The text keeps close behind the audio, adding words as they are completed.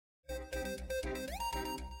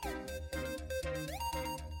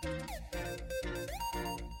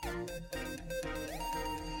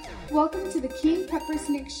Welcome to the King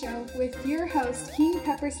Peppersnake Show with your host, King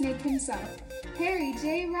Peppersnake himself, Harry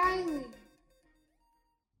J. Riley.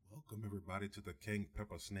 Welcome everybody to the King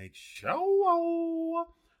Peppersnake Show.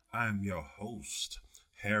 I'm your host,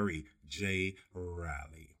 Harry J.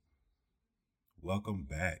 Riley. Welcome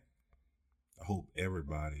back. I hope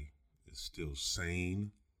everybody is still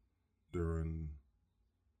sane during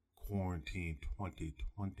quarantine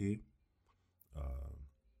 2020.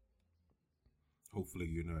 Hopefully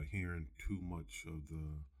you're not hearing too much of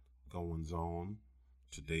the goings on.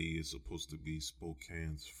 Today is supposed to be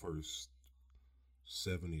Spokane's first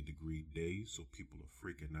 70-degree day, so people are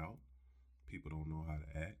freaking out. People don't know how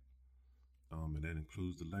to act. And that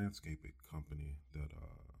includes the landscaping company that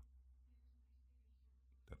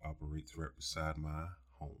operates right beside my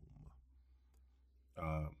home.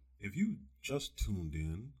 If you just tuned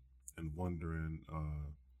in and wondering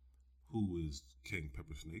who is King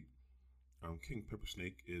Peppersnake, King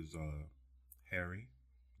Peppersnake is Harry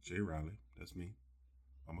J. Riley. That's me.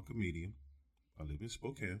 I'm a comedian. I live in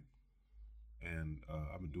Spokane. And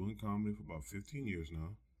I've been doing comedy for about 15 years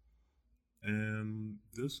now. And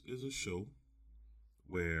this is a show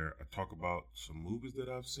where I talk about some movies that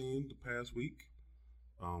I've seen the past week,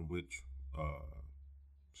 which,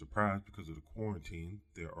 surprised because of the quarantine,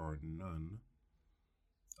 there are none.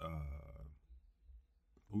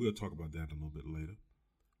 We're going to talk about that a little bit later.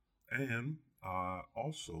 And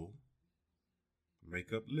also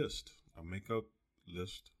makeup list. A makeup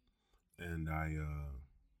list. And I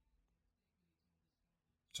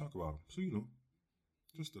talk about them.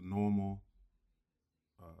 So, just a normal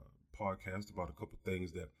podcast about a couple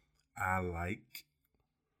things that I like.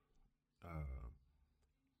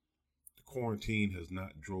 The quarantine has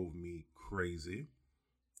not drove me crazy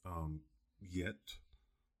yet.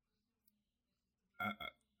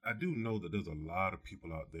 I do know that there's a lot of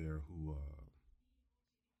people out there who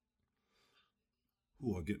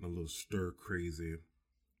are getting a little stir crazy.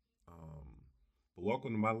 But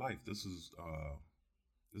welcome to my life. This is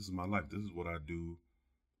my life. This is what I do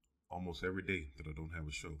almost every day that I don't have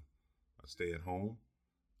a show. I stay at home.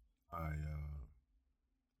 I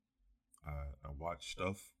watch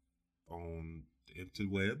stuff on the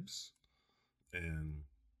interwebs, and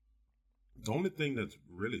the only thing that's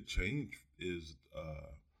really changed is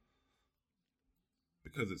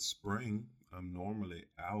because it's spring, I'm normally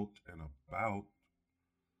out and about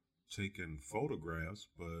taking photographs,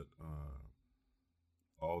 but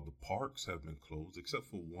all the parks have been closed except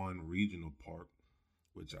for one regional park,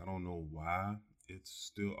 which I don't know why it's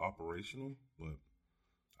still operational, but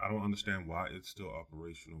I don't understand why it's still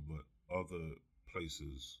operational, but other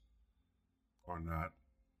places are not.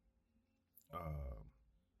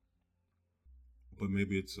 But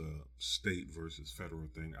maybe it's a state versus federal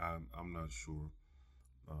thing. I'm not sure.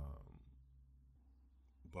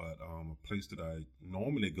 But a place that I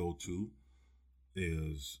normally go to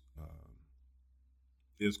is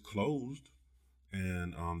closed,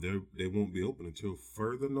 and they won't be open until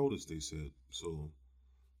further notice, they said. So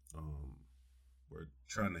we're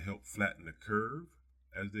trying to help flatten the curve,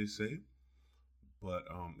 as they say, but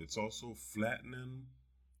it's also flattening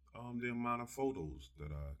the amount of photos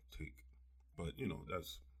that I take. But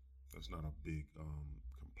that's not a big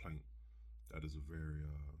complaint. That is a very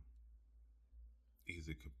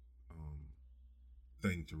easy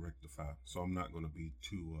thing to rectify. So I'm not going to be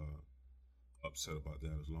too upset about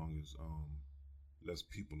that as long as less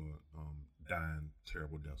people are dying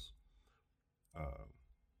terrible deaths.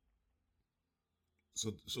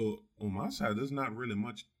 So on my side, there's not really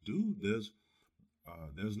much to do.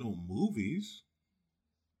 There's no movies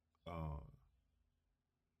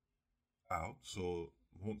out, so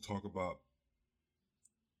we won't talk about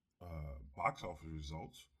box office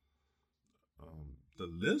results. The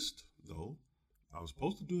list, though, I was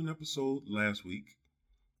supposed to do an episode last week,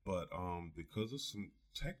 but because of some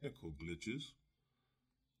technical glitches,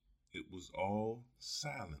 it was all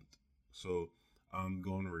silent. So I'm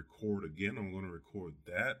going to record again. I'm going to record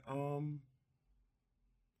that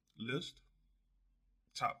list.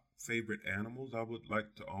 Top favorite animals I would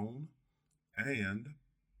like to own, and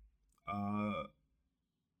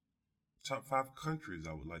top 5 countries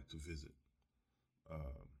I would like to visit.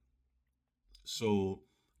 So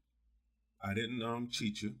I didn't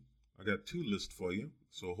cheat you. I got 2 lists for you.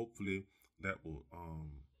 So hopefully that will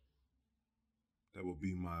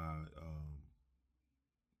be my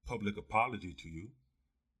public apology to you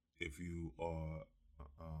if you are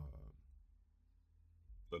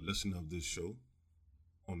a listener of this show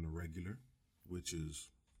on the regular, which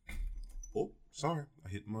is, oh, sorry, I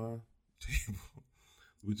hit my table,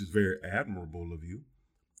 which is very admirable of you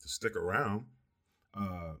to stick around.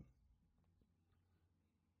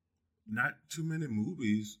 not too many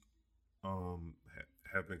movies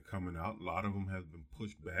have been coming out. A lot of them have been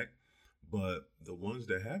pushed back, but the ones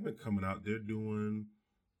that have been coming out, they're doing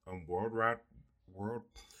worldwide world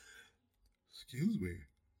excuse me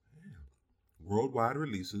worldwide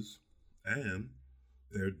releases, and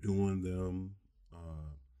they're doing them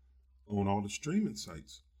on all the streaming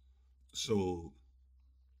sites. So,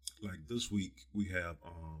 like this week, we have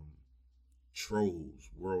Trolls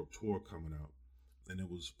World Tour coming out, and it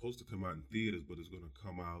was supposed to come out in theaters, but it's going to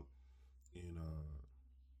come out in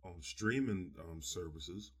on streaming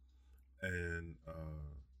services, and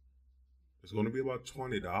it's going to be about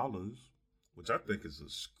 $20, which I think is a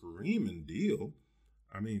screaming deal.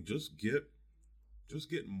 I mean, just get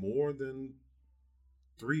more than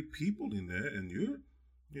three people in there, and you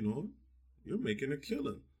know, you're making a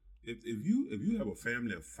killing. If you have a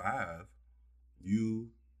family of five, you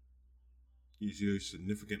is your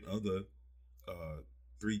significant other, uh,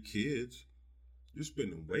 three kids, you're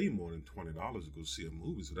spending way more than $20 to go see a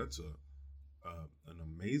movie. So that's an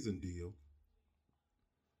amazing deal.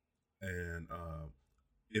 And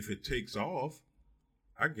if it takes off,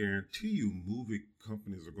 I guarantee you, movie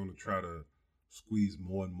companies are going to try to squeeze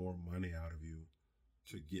more and more money out of you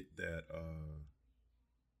to get that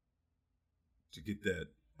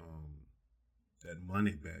um, that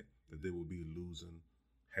money back that they will be losing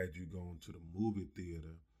had you gone to the movie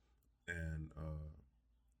theater and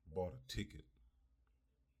bought a ticket.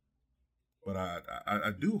 But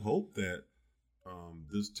I do hope that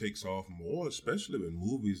this takes off more, especially in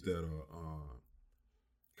movies that are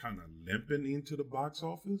kind of limping into the box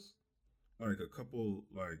office, like a couple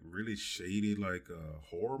like really shady like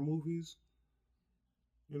horror movies,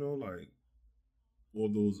 like or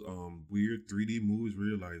those weird 3D movies where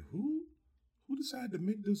you're like, who decided to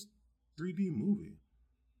make this 3D movie?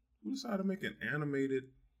 Who decided to make an animated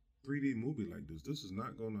 3D movie like this? This is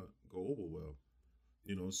not gonna go over well,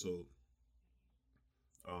 So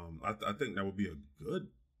I think that would be a good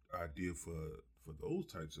idea for those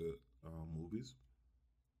types of movies.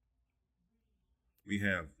 We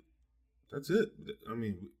have That's it. I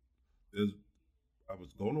mean, there's, I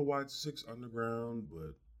was going to watch Six Underground,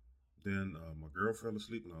 but then my girl fell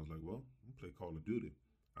asleep, and I was like, well, I'm play Call of Duty.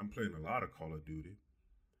 I'm playing a lot of Call of Duty.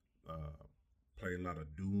 Uh, Playing a lot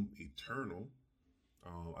of Doom Eternal.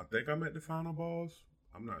 I think I'm at the final boss.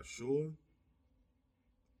 I'm not sure.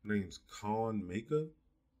 Name's Khan Maker.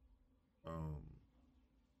 Um,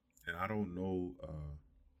 and I don't know.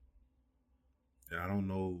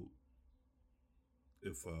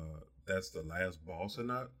 If that's the last boss or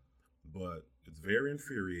not, but it's very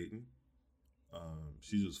infuriating.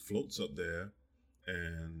 She just floats up there,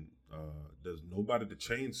 and there's nobody to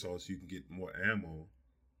chainsaw, so you can get more ammo.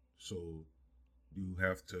 So you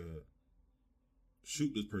have to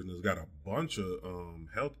shoot this person that's got a bunch of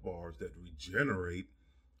health bars that regenerate,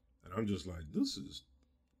 and I'm just like, this is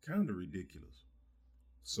kind of ridiculous.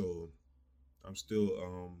 So I'm still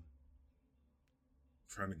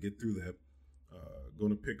trying to get through that.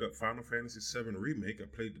 Going to pick up Final Fantasy VII Remake. I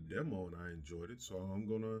played the demo and I enjoyed it, so I'm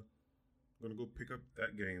gonna go pick up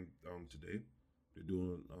that game today. They're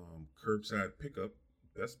doing curbside pickup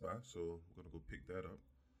Best Buy, so I'm gonna go pick that up.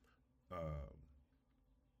 Uh,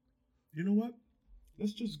 you know what?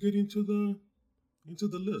 Let's just get into the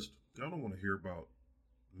list. Y'all don't want to hear about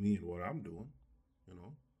me and what I'm doing. You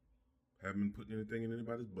know, haven't been putting anything in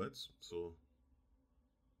anybody's butts, so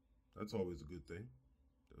that's always a good thing.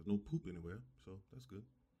 There's no poop anywhere, so that's good.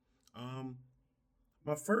 Um,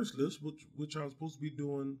 my first list, which I was supposed to be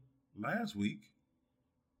doing last week,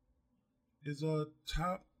 is a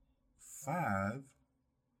top five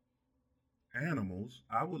animals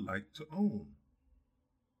I would like to own,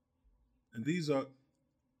 and these are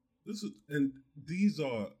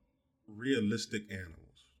realistic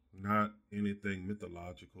animals, not anything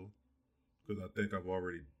mythological. Because I think I've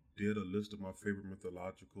already did a list of my favorite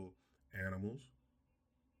mythological animals.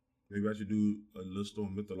 Maybe I should do a list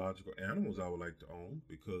on mythological animals I would like to own,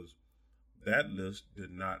 because that list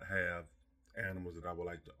did not have animals that I would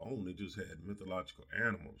like to own. It just had mythological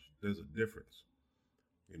animals. There's a difference,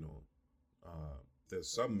 you know. There's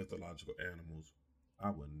some mythological animals I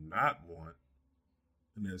would not want,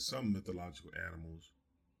 and there's some mythological animals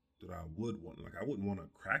that I would want. Like I wouldn't want a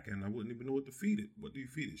kraken. I wouldn't even know what to feed it. What do you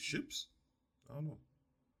feed it? Ships? I don't know.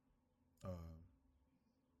 Uh,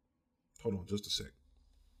 Hold on, just a sec.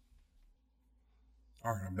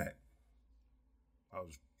 All right, I'm back. I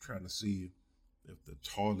was trying to see if the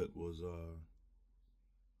toilet was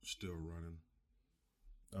still running.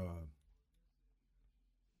 Uh,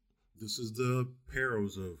 this is the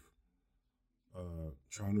perils of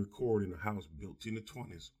trying to record in a house built in the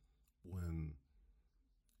 20s when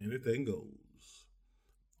Anything goes.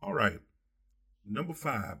 All right. Number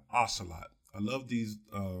 5, ocelot. I love these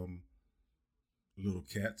little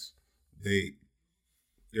cats. They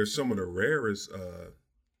they're some of the rarest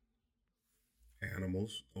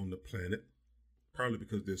animals on the planet, probably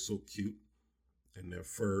because they're so cute and their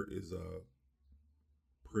fur is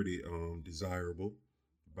pretty desirable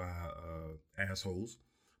by assholes.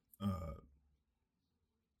 Uh,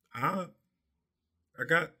 I I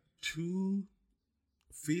got two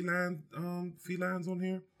felines on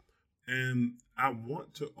here, and I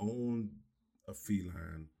want to own a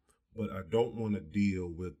feline, but I don't want to deal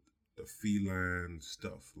with the feline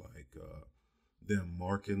stuff like them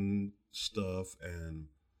marking stuff and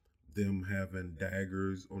them having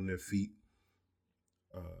daggers on their feet.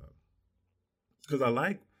 Because I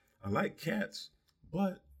like cats,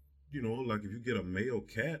 but like if you get a male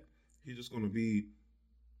cat, he's just gonna be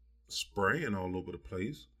spraying all over the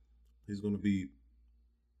place. He's gonna be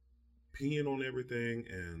peeing on everything,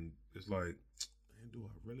 and it's like, man, do I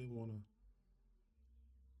really want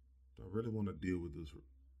to deal with this,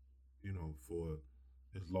 for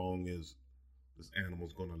as long as this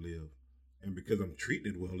animal's gonna live? And because I'm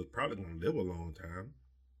treating it well, it's probably gonna live a long time.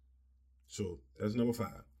 So that's number 5,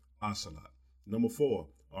 ocelot. Number 4,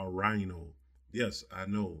 a rhino. Yes, I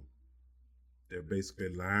know they're basically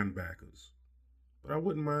linebackers, but I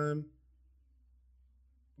wouldn't mind,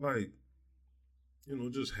 like,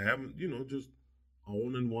 just having, just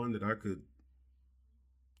owning one that I could,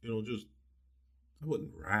 just I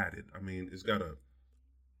wouldn't ride it. I mean, it's got a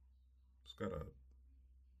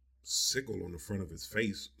sickle on the front of its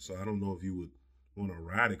face, so I don't know if you would want to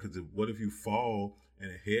ride it. Because what if you fall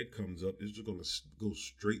and a head comes up? It's just gonna go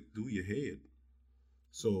straight through your head.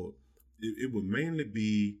 So it would mainly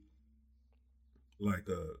be like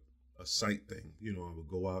a sight thing. I would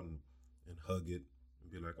go out and hug it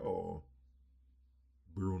and be like, oh,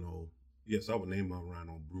 Bruno. Yes, I would name my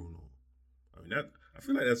rhino Bruno. I mean, I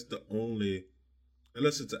feel like that's the only,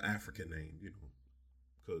 unless it's an African name,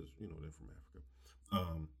 because they're from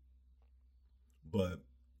Africa. But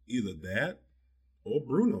either that or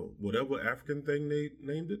Bruno, whatever African thing they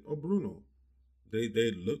named it, or Bruno.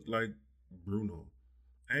 They look like Bruno,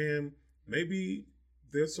 and maybe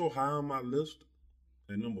they're so high on my list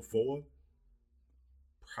at number 4,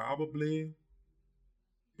 probably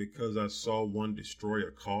because I saw one destroy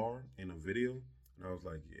a car in a video, and I was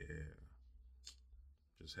like, yeah,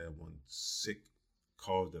 just have one sick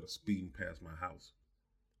cars that are speeding past my house.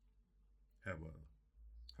 Have a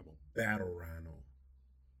battle rhino.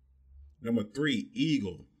 Number 3,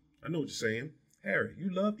 eagle. I know what you're saying. Harry, you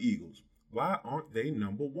love eagles. Why aren't they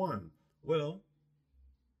number 1? Well,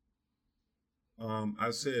 I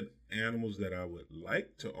said animals that I would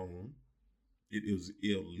like to own. It is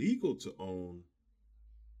illegal to own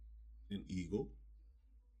an eagle.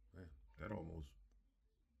 Man, that almost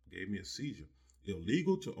gave me a seizure.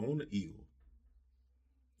 Illegal to own an eagle.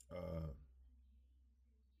 Uh,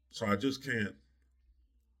 so I just can't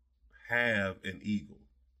have an eagle,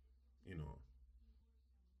 you know.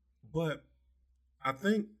 But I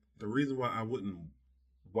think the reason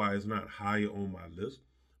why it's not higher on my list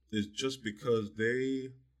is just because they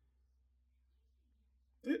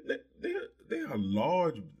are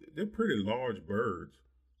large. They're pretty large birds.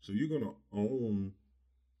 So you're gonna own,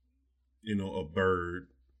 a bird.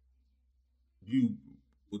 You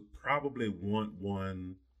would probably want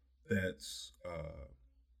one that's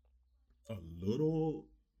a little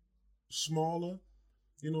smaller,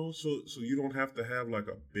 so you don't have to have like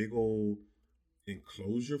a big old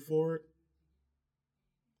enclosure for it.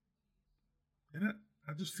 And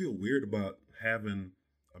I just feel weird about having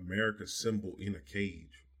America's symbol in a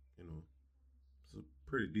cage. It's a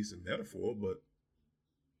pretty decent metaphor, but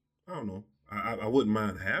I don't know. I wouldn't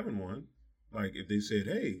mind having one. Like if they said,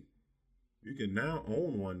 "Hey, you can now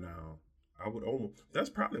own one now," I would own one. That's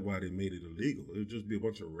probably why they made it illegal. It would just be a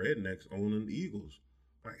bunch of rednecks owning eagles.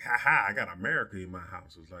 Like, ha ha, I got America in my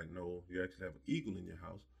house. It's like, no, you actually have an eagle in your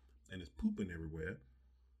house, and it's pooping everywhere.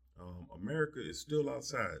 America is still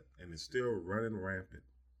outside and it's still running rampant.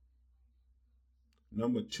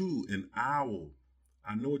 Number 2, an owl.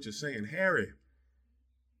 I know what you're saying, Harry.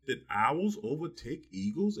 Did owls overtake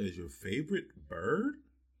eagles as your favorite bird?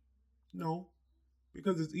 No,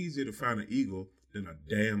 because it's easier to find an eagle than a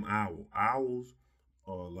damn owl. Owls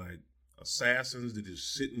are like assassins that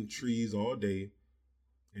just sit in trees all day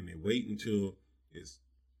and they wait until it's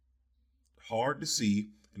hard to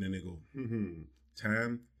see and then they go,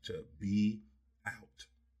 time to be out.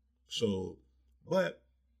 So, but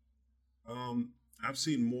I've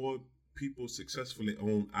seen more people successfully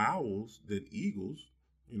own owls than eagles.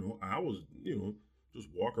 Owls, just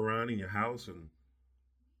walk around in your house and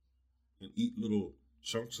and eat little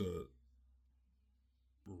chunks of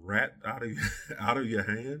rat out of out of your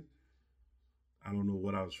hand. I don't know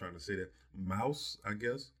what I was trying to say there. Mouse, I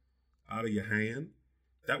guess, out of your hand.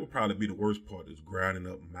 That would probably be the worst part is grinding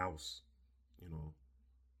up mouse. You know,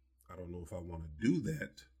 I don't know if I want to do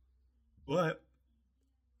that. But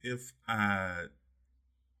if I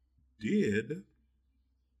did,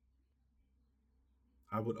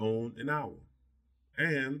 I would own an owl.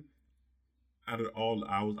 And out of all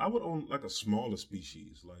the owls, I would own like a smaller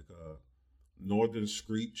species, like a northern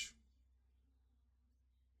screech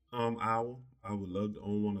owl. I would love to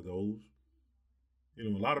own one of those. You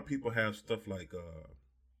know, a lot of people have stuff like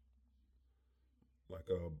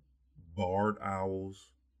barred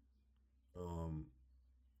owls. Um,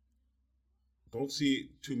 don't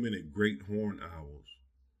see too many great horn owls.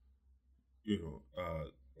 You know,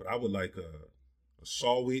 but I would like a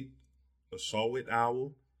saw-whet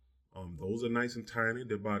owl. Those are nice and tiny.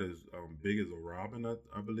 They're about as big as a robin,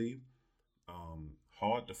 I believe.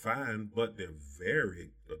 Hard to find, but they're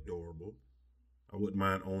very adorable. I wouldn't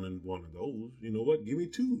mind owning one of those. You know what? Give me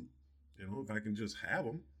two. You know, if I can just have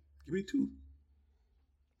them, give me two.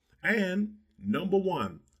 And number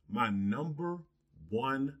one, my number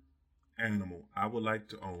one animal I would like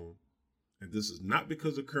to own, and this is not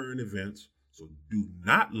because of current events, so do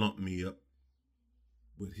not lump me up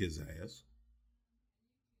with his ass,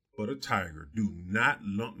 but a tiger. Do not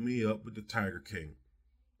lump me up with the Tiger King.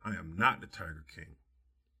 I am not the Tiger King.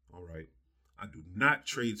 All right. I do not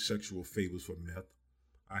trade sexual favors for meth.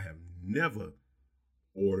 I have never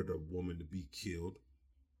ordered a woman to be killed.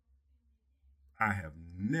 I have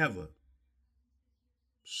never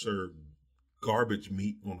served garbage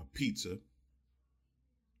meat on a pizza.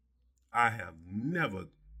 I have never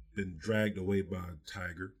been dragged away by a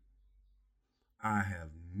tiger. I have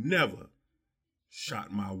never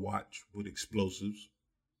shot my watch with explosives.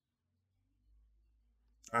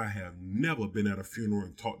 I have never been at a funeral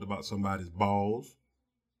and talked about somebody's balls.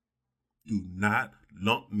 Do not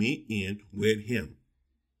lump me in with him.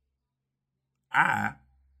 I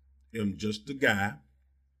am just a guy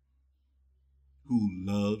who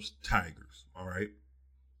loves tigers, all right?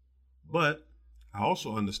 But I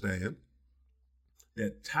also understand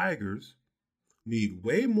that tigers need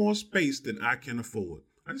way more space than I can afford.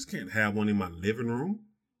 I just can't have one in my living room,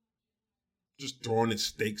 just throwing its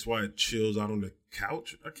steaks while it chills out on the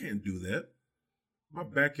couch. I can't do that. My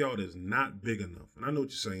backyard is not big enough. And I know what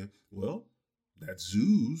you're saying. Well, that's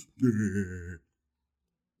zoos.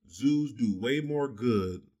 Zoos do way more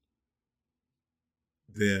good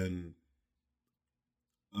than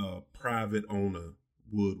a private owner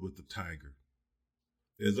would with the tiger.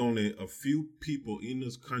 There's only a few people in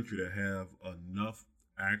this country that have enough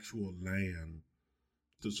actual land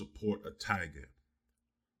to support a tiger.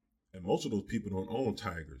 And most of those people don't own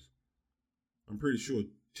tigers. I'm pretty sure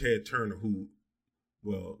Ted Turner, who,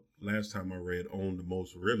 well, last time I read, owned the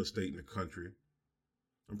most real estate in the country,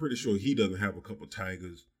 I'm pretty sure he doesn't have a couple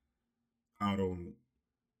tigers out on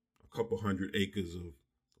a couple 100 acres of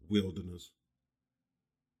wilderness.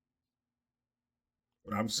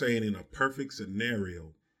 But I'm saying in a perfect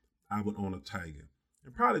scenario, I would own a tiger.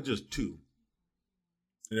 And probably just two.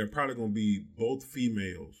 And they're probably going to be both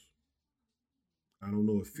females. I don't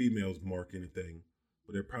know if females mark anything,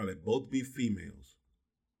 but they'll probably both be females.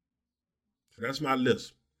 So that's my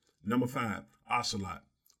list. Number 5, ocelot,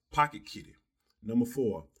 pocket kitty. Number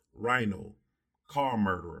 4, rhino, car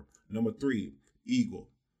murderer. Number 3, eagle,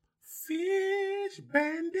 fish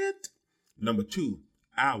bandit. Number 2,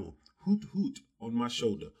 owl, hoot hoot on my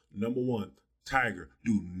shoulder. Number 1, tiger.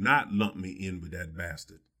 Do not lump me in with that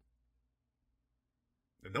bastard.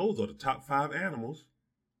 And those are the top 5 animals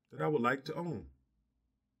that I would like to own.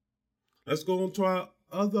 Let's go on to our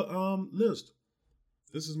other list.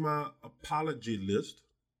 This is my apology list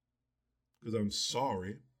because I'm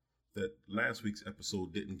sorry that last week's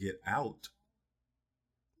episode didn't get out.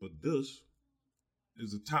 But this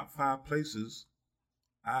is the top 5 places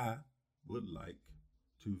I would like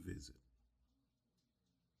to visit.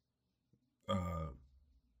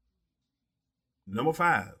 Number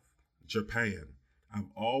 5, Japan. I've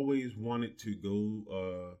always wanted to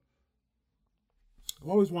go. I've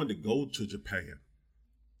always wanted to go to Japan,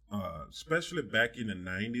 especially back in the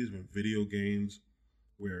 90s when video games,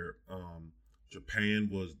 where Japan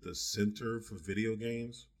was the center for video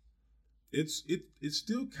games. It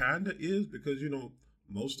still kind of is because, you know,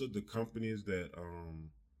 most of the companies that,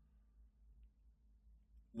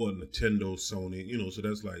 Nintendo, Sony, you know, so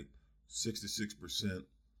that's like 66%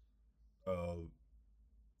 of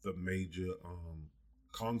the major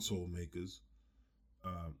console makers.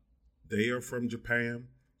 They are from Japan,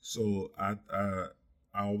 so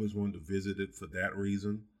I always wanted to visit it for that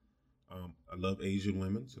reason. I love Asian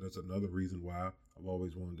women, so that's another reason why I've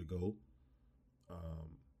always wanted to go.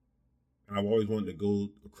 Um, and I've always wanted to go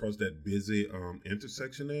across that busy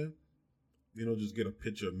intersection there. You know, just get a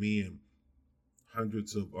picture of me and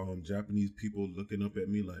hundreds of Japanese people looking up at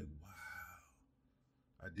me like, wow,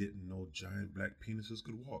 I didn't know giant black penises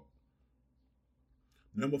could walk.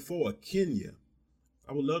 Number four, Kenya.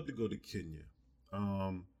 I would love to go to Kenya.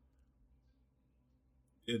 Um,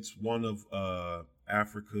 it's one of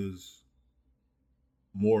Africa's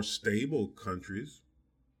more stable countries.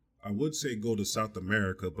 I would say go to South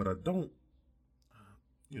America, but I don't,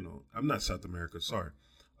 I'm not South America, sorry.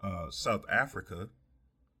 South Africa,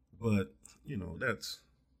 but, that's,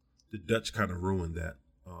 the Dutch kind of ruined that.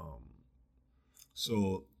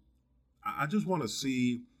 So I just want to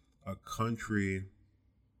see a country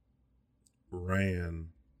ran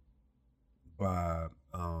by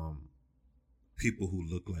people who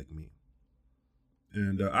look like me.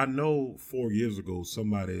 And I know 4 years ago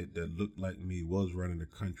somebody that looked like me was running the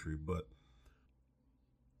country, but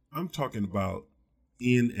I'm talking about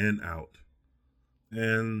in and out.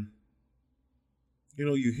 And,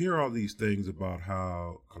 you hear all these things about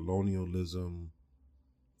how colonialism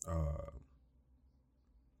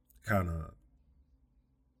kind of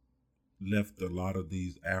left a lot of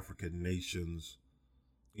these African nations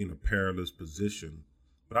in a perilous position.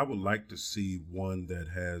 But I would like to see one that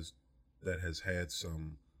has had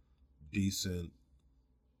decent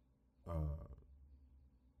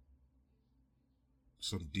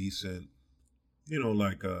some decent,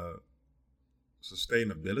 like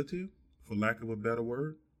sustainability, for lack of a better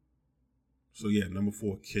word. So yeah, number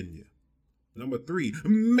four, Kenya. Number three,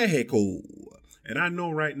 Mexico. And I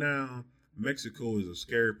know right now Mexico is a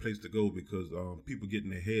scary place to go because people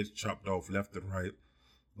getting their heads chopped off left and right.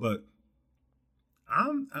 But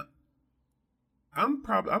I'm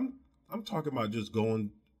talking about just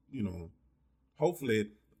going,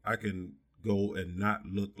 hopefully I can go and not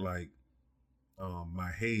look like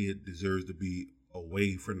my head deserves to be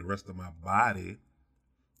away from the rest of my body.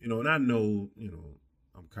 And I know,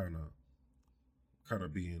 I'm kind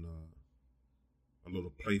of being a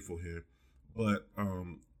little playful here, but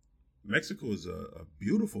Mexico is a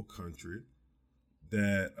beautiful country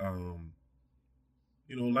that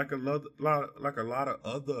like a lot of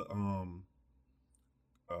other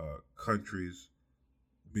countries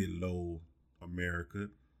below America,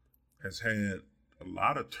 has had a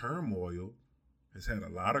lot of turmoil, has had a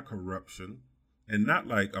lot of corruption, and not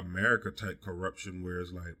like America type corruption where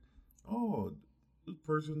it's like, oh, this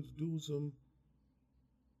person's doing some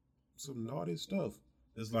naughty stuff.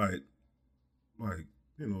 It's like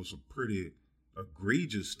some pretty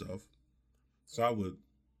egregious stuff. So I would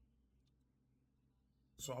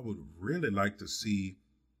really like to see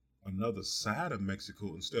another side of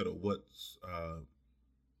Mexico instead of what's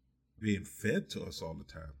being fed to us all the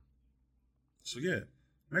time. So yeah,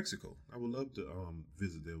 Mexico. I would love to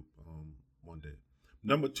visit there one day.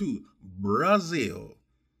 Number two, Brazil.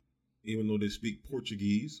 Even though they speak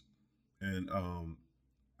Portuguese, and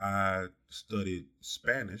I studied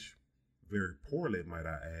Spanish very poorly, might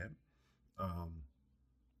I add.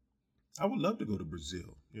 I would love to go to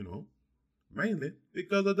Brazil, mainly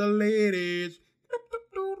because of the ladies.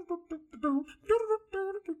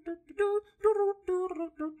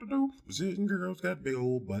 Brazilian girls got big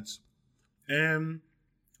old butts. And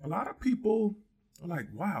a lot of people are like,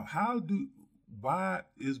 wow, why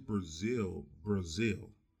is Brazil Brazil?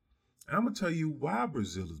 And I'm going to tell you why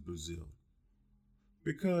Brazil is Brazil.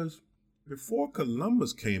 Because before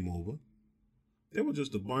Columbus came over, there were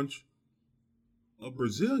just a bunch of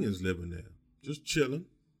Brazilians living there, just chilling,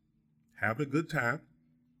 having a good time.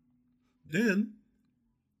 Then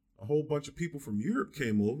a whole bunch of people from Europe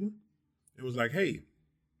came over and was like, hey,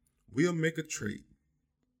 we'll make a trade.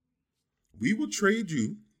 We will trade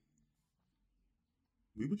you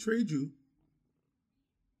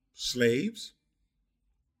slaves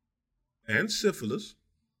and syphilis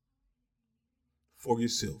for your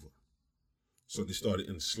silver. So they started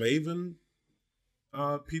enslaving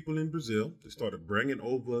people in Brazil. They started bringing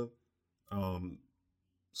over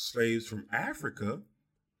slaves from Africa,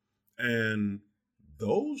 and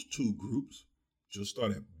those two groups just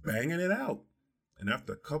started banging it out. And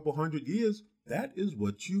after a couple 100 years, that is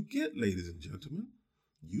what you get, ladies and gentlemen.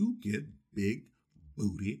 You get big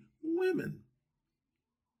booty women.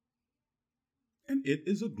 And it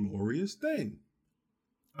is a glorious thing.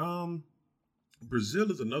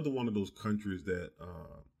 Brazil is another one of those countries that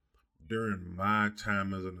during my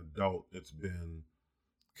time as an adult, it's been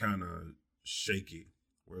kind of shaky.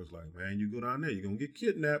 Where it's like, man, you go down there, you're going to get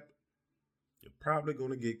kidnapped. You're probably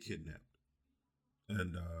going to get kidnapped.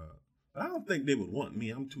 And I don't think they would want me.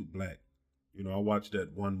 I'm too black. You know, I watched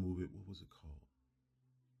that one movie. What was it called?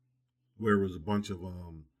 Where it was a bunch of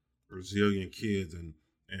Brazilian kids, and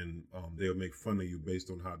they'll make fun of you based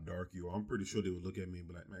on how dark you are. I'm pretty sure they would look at me and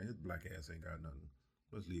be like, "Man, his black ass ain't got nothing.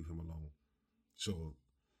 Let's leave him alone." So,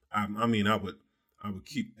 I mean, I would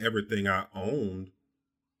keep everything I owned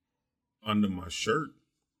under my shirt.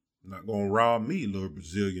 Not gonna rob me, little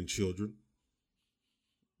Brazilian children.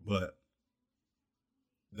 But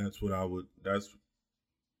that's what I would. That's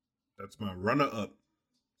my runner up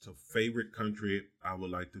to favorite country I would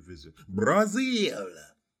like to visit. Brazil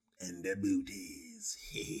and the booties.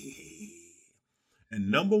 And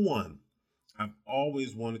number one, I've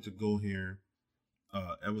always wanted to go here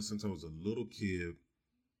ever since I was a little kid.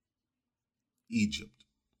 Egypt.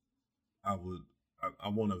 I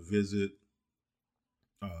want to visit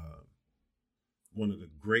uh, one of the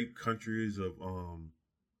great countries of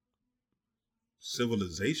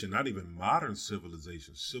civilization, not even modern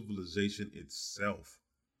civilization itself.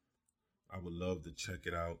 I would love to check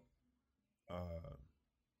it out. Uh,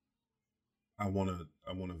 I wanna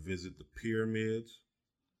visit the pyramids.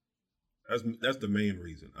 That's the main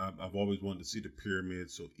reason. I've always wanted to see the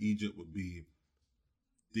pyramids, so Egypt would be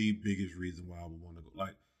the biggest reason why I would want to go.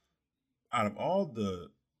 Like out of all the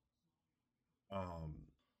um,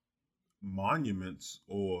 monuments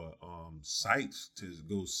or sites to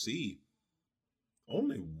go see,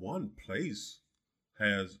 only one place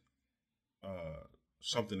has uh,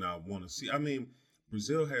 something I want to see. I mean,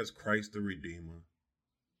 Brazil has Christ the Redeemer.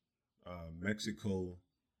 Mexico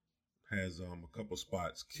has a couple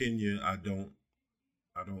spots. Kenya, I don't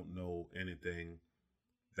know anything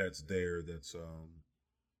that's there that's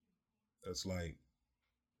like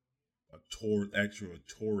a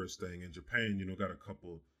tourist thing. In Japan, got a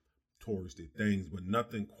couple touristy things, but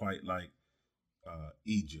nothing quite like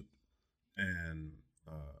Egypt and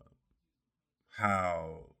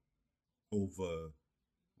how over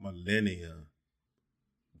millennia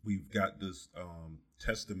we've got this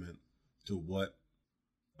testament to what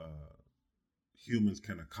uh, humans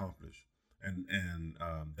can accomplish, and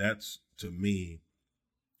that's to me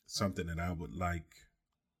something that I would like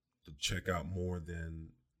to check out more than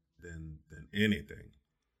anything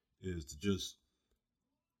is to just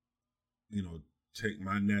take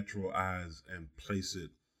my natural eyes and place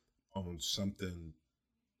it on something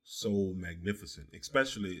so magnificent,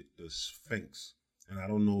 especially the Sphinx. And I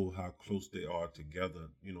don't know how close they are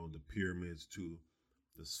together, the pyramids to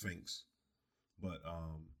the Sphinx. But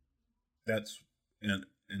that's and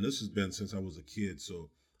this has been since I was a kid, so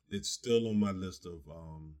it's still on my list of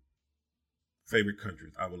favorite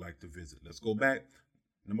countries I would like to visit. Let's go back.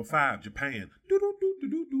 Number 5, Japan.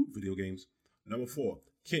 Video games. Number 4,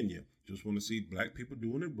 Kenya. Just want to see black people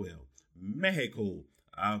doing it well. Mexico.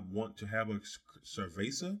 I want to have a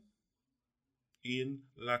cerveza in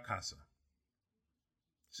la casa.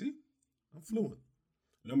 See, I'm fluent.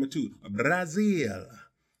 Number 2, Brazil.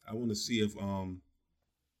 I want to see if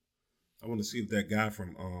that guy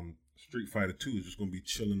from Street Fighter 2 is just gonna be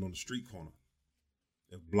chilling on the street corner.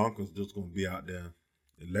 If Blanca's just gonna be out there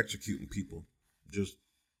electrocuting people, just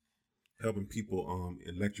helping people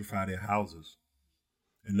electrify their houses.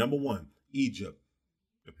 And number 1, Egypt,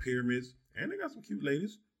 the pyramids, and they got some cute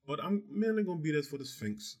ladies, but I'm mainly gonna be there for the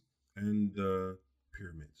Sphinx and the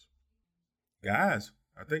pyramids. Guys,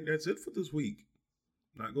 I think that's it for this week.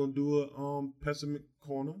 Not gonna do a pessimist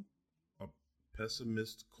corner,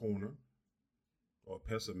 or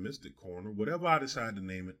pessimistic corner, whatever I decide to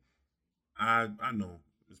name it. I know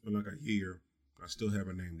it's been like a year. I still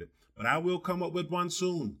haven't named it, but I will come up with one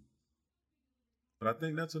soon. But I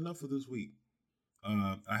think that's enough for this week.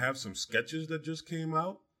 I have some sketches that just came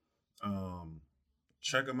out.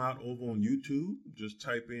 Check them out over on YouTube. Just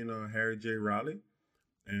type in Harry J. Riley,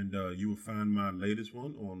 and you will find my latest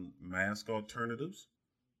one on mask alternatives.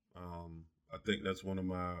 I think that's one of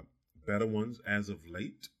my better ones as of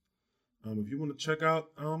late. If you want to check out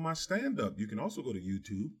my stand-up, you can also go to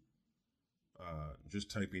YouTube.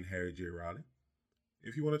 Just type in Harry J. Riley.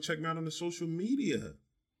 If you want to check me out on the social media,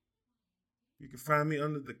 you can find me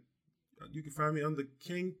under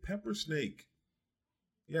King Pepper Snake.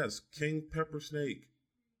 Yes, King Pepper Snake,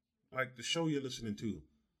 like the show you're listening to.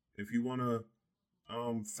 If you want to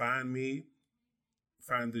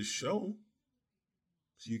find this show,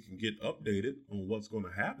 so you can get updated on what's going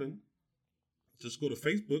to happen, just go to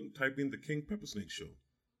Facebook and type in the King Pepper Snake Show.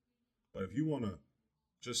 But if you want to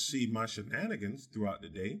just see my shenanigans throughout the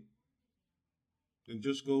day, then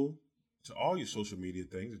just go to all your social media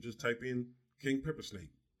things and just type in King Pepper Snake.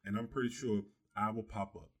 And I'm pretty sure I will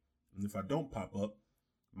pop up. And if I don't pop up,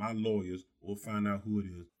 My lawyers will find out who it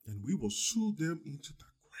is, and we will sue them into the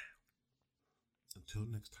ground. Until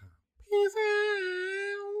next time. Peace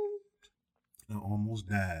out. I almost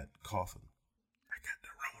died coughing. I got the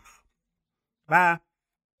RONA. Bye.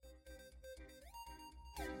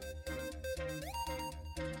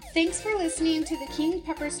 Thanks for listening to the King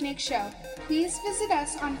Peppersnake Show. Please visit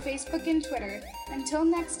us on Facebook and Twitter. Until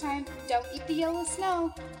next time, don't eat the yellow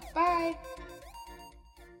snow. Bye.